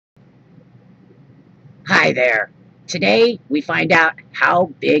Hi there. Today we find out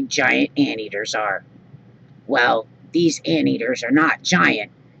how big giant anteaters are. Well, these anteaters are not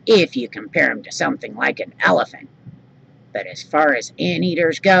giant if you compare them to something like an elephant. But as far as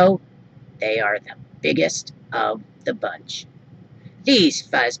anteaters go, they are the biggest of the bunch. These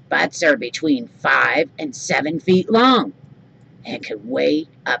fuzzbutts are between 5 and 7 feet long and can weigh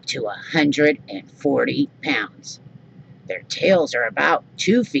up to 140 pounds. Their tails are about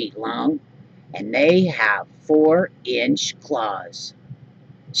 2 feet long and they have 4-inch claws.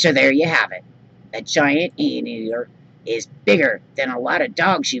 So there you have it. A giant anteater is bigger than a lot of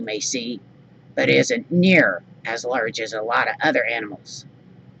dogs you may see, but isn't near as large as a lot of other animals.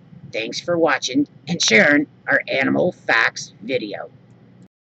 Thanks for watching and sharing our Animal Facts video.